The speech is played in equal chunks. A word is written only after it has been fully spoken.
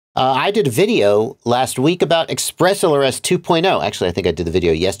I did a video last week about ExpressLRS 2.0. Actually, I think I did the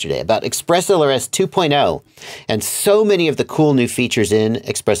video yesterday about ExpressLRS 2.0 and so many of the cool new features in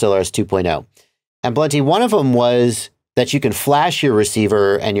ExpressLRS 2.0. And Blunty, one of them was that you can flash your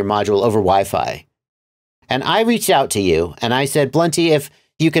receiver and your module over Wi-Fi. And I reached out to you and I said, Blunty, if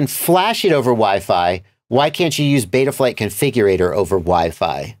you can flash it over Wi-Fi, why can't you use Betaflight configurator over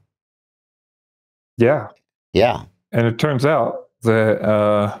Wi-Fi? Yeah. Yeah. And it turns out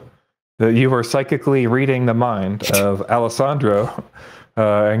that you were psychically reading the mind of Alessandro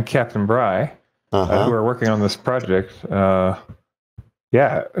and Captain Bry, who are working on this project.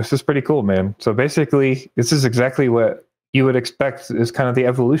 Yeah, this is pretty cool, man. So basically, this is exactly what you would expect is kind of the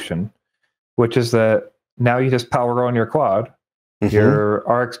evolution, which is that now you just power on your quad, your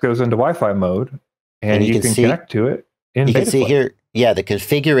RX goes into Wi-Fi mode, and you can connect to it in Betaflight. You can see here, yeah, the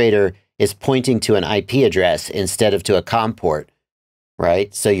configurator is pointing to an IP address instead of to a COM port,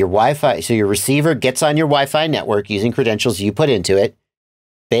 right? So your Wi-Fi, so your receiver gets on your Wi-Fi network using credentials you put into it.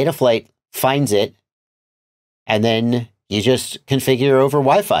 Betaflight finds it, and then you just configure over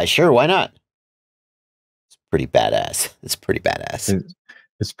Wi-Fi. Sure, why not? It's pretty badass. It's pretty badass.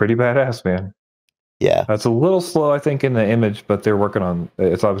 It's pretty badass, man. Yeah. That's a little slow, I think, in the image, but they're working on,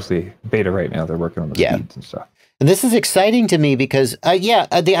 it's obviously beta right now. They're working on the speeds and stuff. And this is exciting to me because,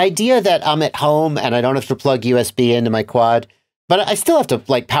 the idea that I'm at home and I don't have to plug USB into my quad, but I still have to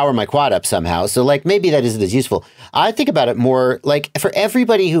like power my quad up somehow. So like maybe that isn't as useful. I think about it more like for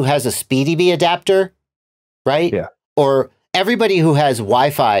everybody who has a SpeedyB adapter, right? Yeah. Or everybody who has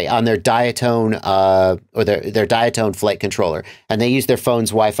Wi-Fi on their Diatone or their Diatone flight controller, and they use their phone's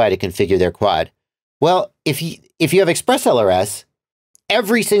Wi-Fi to configure their quad. Well, if you have ExpressLRS,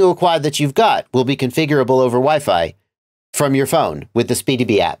 every single quad that you've got will be configurable over Wi-Fi from your phone with the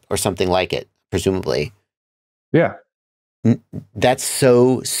SpeedyB app or something like it, presumably. Yeah. That's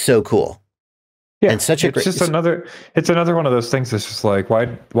so cool. Yeah. And such a great, it's another one of those things that's just like, why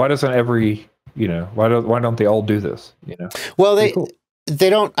doesn't every, why don't they all do this? Well, they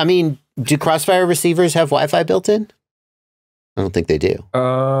don't, I mean, do Crossfire receivers have Wi-Fi built in? I don't think they do.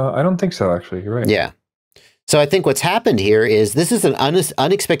 I don't think so, actually. You're right. Yeah. So I think what's happened here is this is an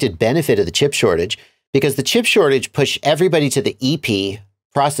unexpected benefit of the chip shortage, because the chip shortage pushed everybody to the EP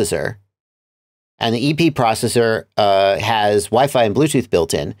processor, and the EP processor has Wi-Fi and Bluetooth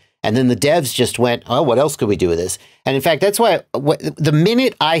built in. And then the devs just went, oh, what else could we do with this? And in fact, that's why the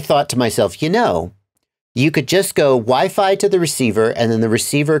minute I thought to myself, you could just go Wi-Fi to the receiver, and then the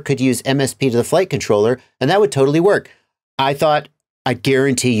receiver could use MSP to the flight controller, and that would totally work. I thought, I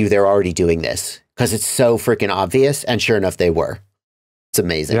guarantee you they're already doing this because it's so freaking obvious. And sure enough, they were. It's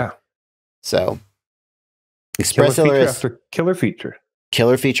amazing. Yeah. So ExpressLRS after killer feature.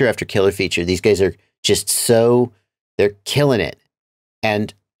 Killer feature after killer feature. These guys are just they're killing it.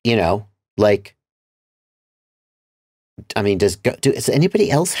 And, like, I mean, does anybody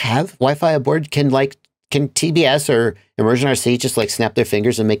else have Wi-Fi aboard? Can TBS or Immersion RC just like snap their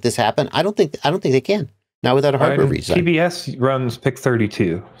fingers and make this happen? I don't think they can. Not without a hardware redesign. TBS runs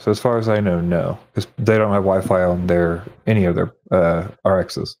PIC32, so as far as I know, no, because they don't have Wi-Fi on any of their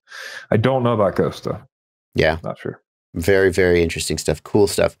RXs. I don't know about Ghost though. Yeah, not sure. Very, very interesting stuff. Cool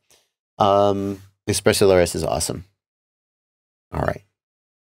stuff. ExpressLRS is awesome. All right.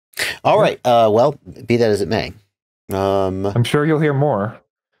 Well, be that as it may. I'm sure you'll hear more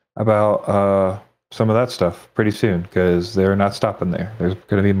about some of that stuff pretty soon, because they're not stopping there. There's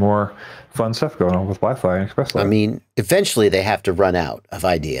going to be more fun stuff going on with Wi-Fi and ExpressLRS. I mean, eventually they have to run out of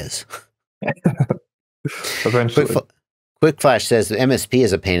ideas. Eventually. Quick Flash says MSP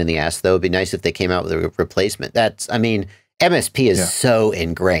is a pain in the ass, though. It'd be nice if they came out with a replacement. MSP is so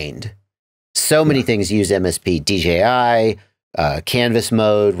ingrained. So many things use MSP. DJI, Canvas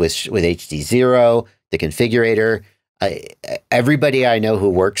mode with HD0, the configurator. Everybody I know who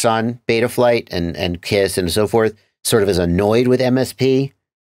works on Betaflight and KISS and so forth sort of is annoyed with MSP,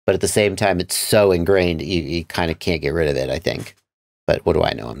 but at the same time, it's so ingrained, you kind of can't get rid of it, I think. But what do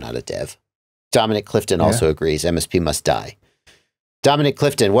I know? I'm not a dev. Dominic Clifton also agrees MSP must die. Dominic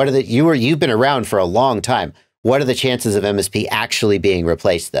Clifton, you've been around for a long time. What are the chances of MSP actually being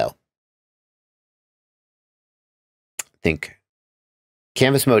replaced, though? I think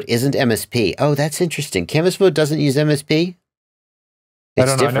Canvas mode isn't MSP. Oh, that's interesting. Canvas mode doesn't use MSP? I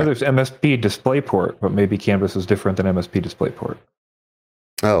don't know. I know there's MSP DisplayPort, but maybe Canvas is different than MSP DisplayPort.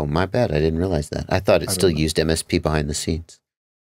 Oh, my bad. I didn't realize that. I thought it still used MSP behind the scenes.